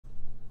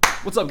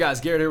What's up guys,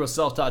 Garrett here with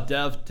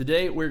Selftaughtdev.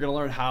 Today we're going to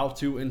learn how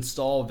to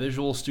install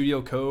Visual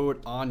Studio Code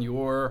on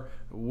your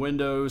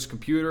Windows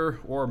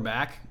computer or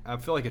Mac. I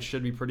feel like it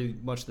should be pretty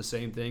much the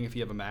same thing if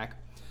you have a Mac.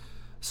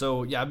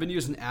 So yeah, I've been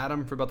using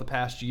Atom for about the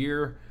past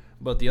year,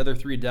 but the other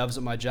three devs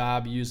at my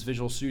job use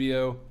Visual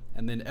Studio,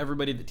 and then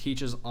everybody that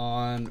teaches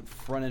on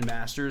front-end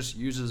masters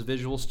uses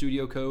Visual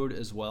Studio Code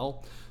as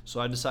well. So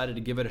I decided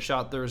to give it a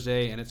shot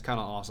Thursday, and it's kind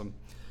of awesome.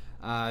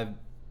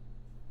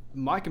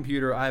 My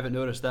computer, I haven't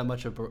noticed that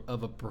much of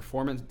a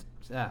performance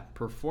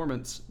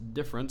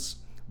difference,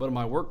 but on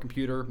my work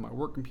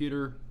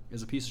computer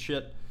is a piece of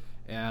shit,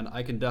 and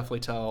I can definitely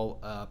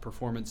tell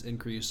performance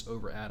increase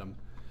over Atom.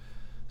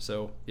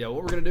 So yeah,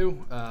 what we're gonna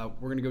do,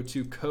 we're gonna go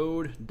to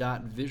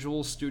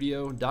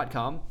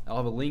code.visualstudio.com. I'll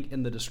have a link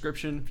in the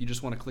description if you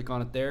just want to click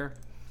on it there.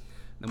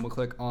 Then we'll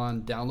click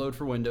on download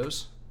for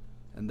Windows,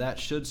 and that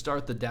should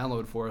start the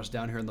download for us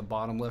down here in the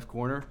bottom left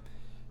corner.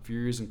 If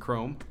you're using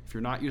Chrome. If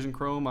you're not using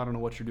Chrome, I don't know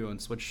what you're doing.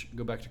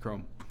 Go back to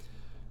Chrome.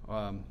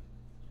 And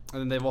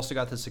then they've also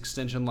got this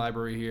extension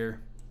library here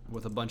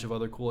with a bunch of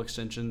other cool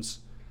extensions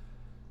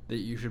that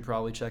you should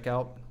probably check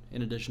out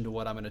in addition to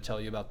what I'm going to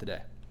tell you about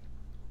today.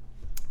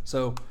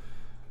 So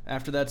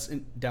after that's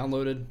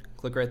downloaded,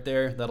 click right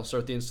there. That'll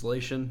start the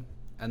installation.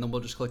 And then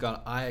we'll just click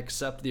on I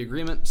accept the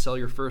agreement, sell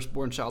your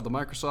firstborn child to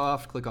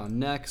Microsoft. Click on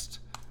next,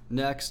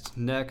 next,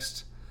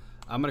 next.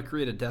 I'm going to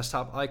create a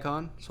desktop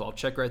icon, so I'll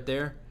check right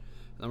there.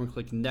 I'm going to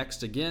click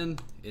next again,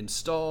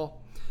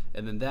 install,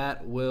 and then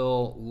that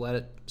will let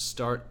it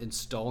start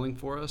installing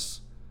for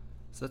us.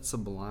 Is that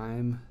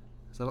Sublime?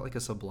 Is that like a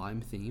Sublime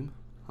theme?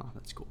 Huh,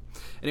 that's cool.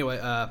 Anyway,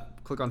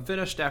 click on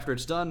finished after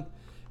it's done,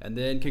 and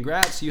then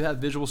congrats, you have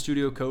Visual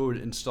Studio Code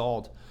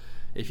installed.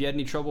 If you had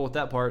any trouble with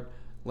that part,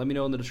 let me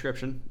know in the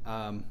description.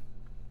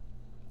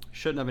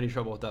 Shouldn't have any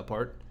trouble with that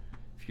part.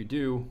 If you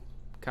do,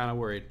 kind of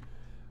worried.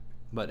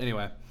 But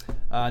anyway,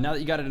 now that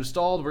you got it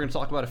installed, we're going to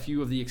talk about a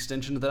few of the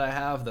extensions that I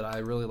have that I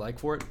really like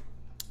for it.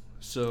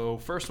 So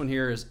first one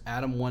here is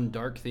Atom 1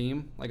 Dark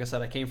theme. Like I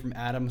said, I came from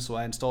Atom, so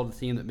I installed a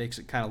theme that makes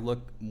it kind of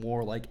look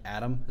more like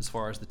Atom as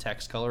far as the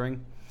text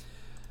coloring.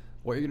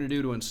 What you're going to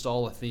do to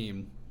install a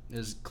theme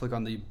is click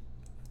on the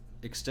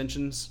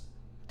extensions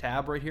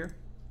tab right here.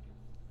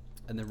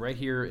 And then right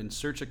here in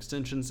search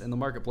extensions in the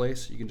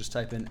marketplace, you can just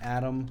type in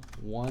Atom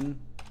 1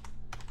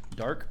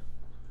 Dark.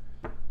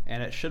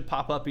 And it should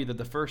pop up either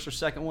the first or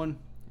second one.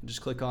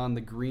 Just click on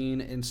the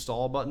green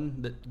install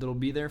button that'll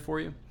be there for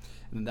you, and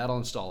then that'll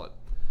install it.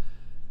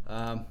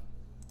 And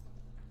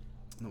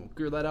we'll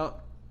clear that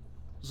out.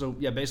 So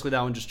yeah, basically that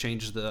one just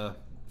changes the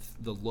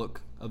look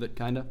of it,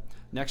 kinda.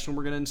 Next one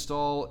we're gonna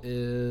install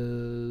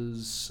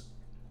is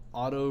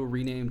auto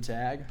rename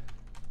tag.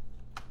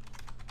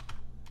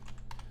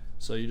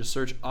 So you just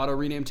search auto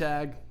rename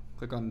tag,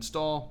 click on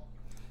install.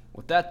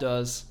 What that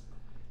does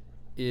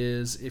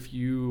is if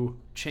you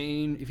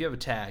have a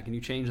tag and you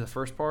change the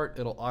first part,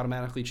 it'll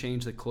automatically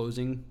change the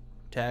closing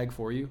tag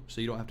for you, so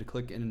you don't have to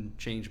click and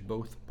change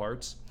both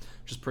parts,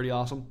 which is pretty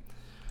awesome.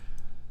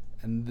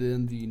 And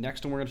then the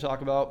next one we're going to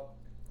talk about,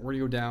 we're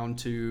going to go down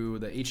to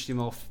the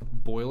HTML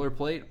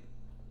boilerplate.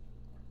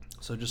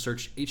 So just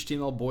search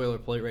HTML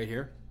boilerplate right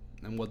here,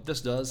 and what this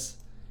does,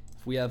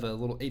 if we have a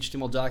little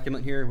HTML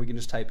document here, we can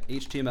just type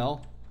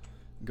HTML,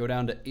 go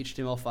down to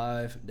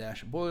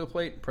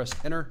HTML5-boilerplate, press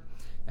enter,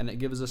 and it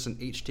gives us an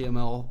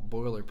HTML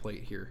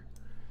boilerplate here.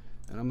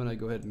 And I'm going to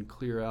go ahead and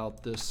clear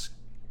out this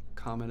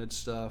commented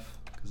stuff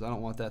because I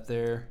don't want that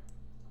there.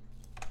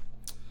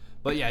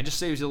 But yeah, it just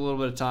saves you a little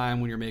bit of time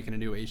when you're making a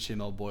new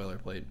HTML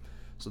boilerplate.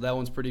 So that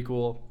one's pretty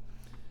cool.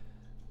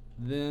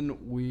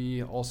 Then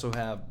we also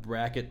have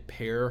bracket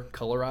pair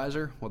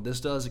colorizer. What this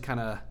does, it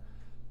kind of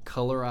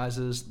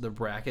colorizes the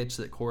brackets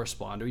that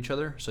correspond to each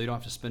other, so you don't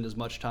have to spend as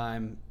much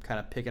time kind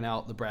of picking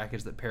out the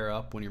brackets that pair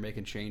up when you're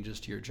making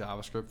changes to your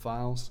JavaScript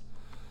files.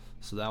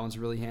 So that one's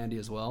really handy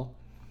as well.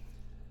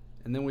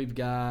 And then we've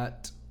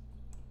got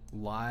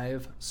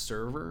live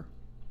server.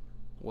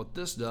 What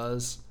this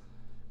does,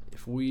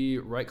 if we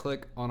right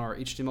click on our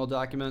HTML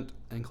document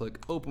and click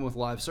open with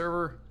live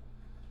server,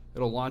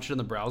 it'll launch it in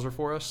the browser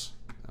for us.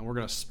 And we're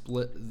going to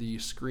split the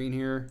screen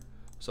here.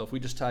 So if we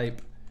just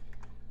type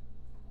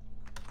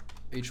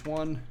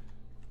H1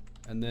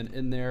 and then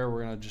in there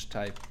we're going to just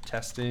type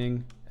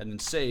testing and then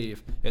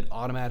save, it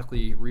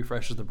automatically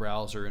refreshes the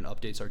browser and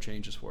updates our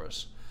changes for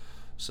us.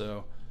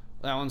 So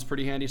that one's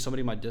pretty handy.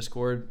 Somebody in my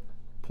Discord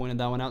pointed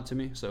that one out to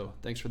me, so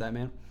thanks for that,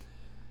 man.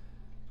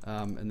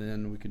 And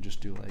then we could just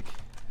do like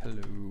hello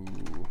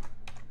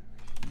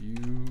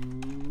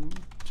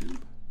YouTube,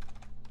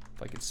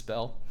 if I could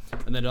spell,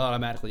 and then it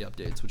automatically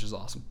updates, which is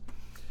awesome.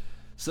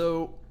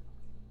 So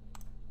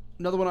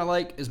another one I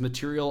like is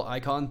material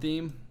icon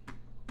theme.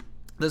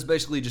 This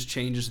basically just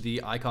changes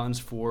the icons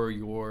for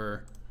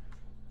your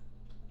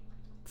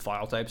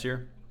file types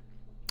here.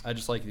 I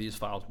just like these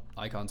file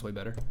icons way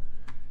better.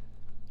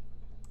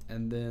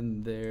 And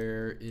then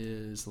there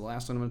is the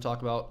last one I'm going to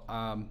talk about.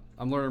 I'm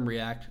learning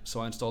React,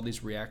 so I installed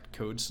these React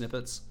code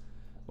snippets.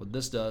 What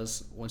this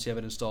does, once you have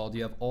it installed,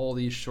 you have all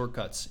these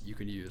shortcuts you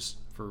can use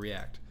for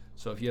React.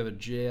 So if you have a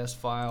JS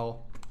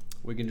file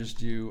we can just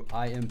do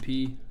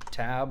imp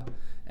tab,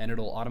 and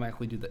it'll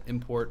automatically do the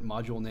import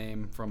module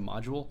name from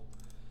module.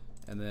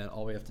 And then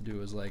all we have to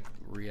do is like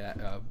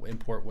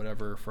import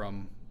whatever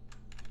from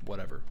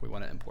whatever we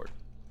want to import.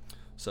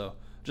 So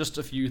just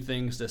a few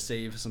things to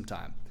save some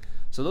time.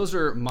 So those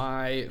are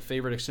my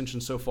favorite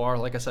extensions so far.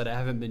 Like I said, I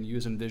haven't been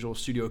using Visual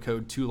Studio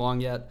Code too long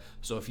yet.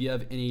 So if you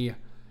have any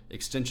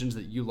extensions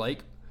that you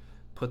like,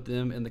 put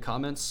them in the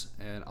comments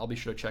and I'll be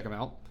sure to check them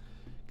out,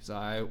 because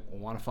I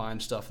want to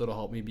find stuff that'll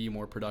help me be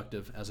more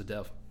productive as a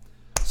dev.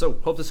 So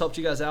hope this helped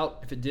you guys out.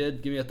 If it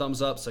did, give me a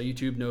thumbs up so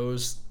YouTube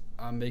knows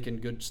I'm making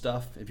good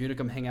stuff. If you want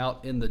to come hang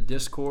out in the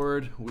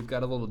Discord, we've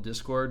got a little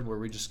Discord where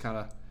we just kind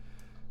of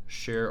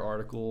share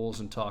articles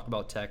and talk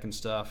about tech and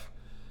stuff.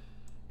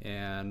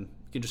 And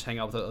you can just hang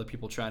out with other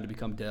people trying to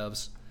become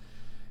devs.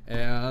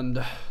 And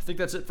I think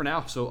that's it for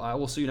now. So I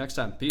will see you next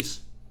time.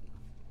 Peace.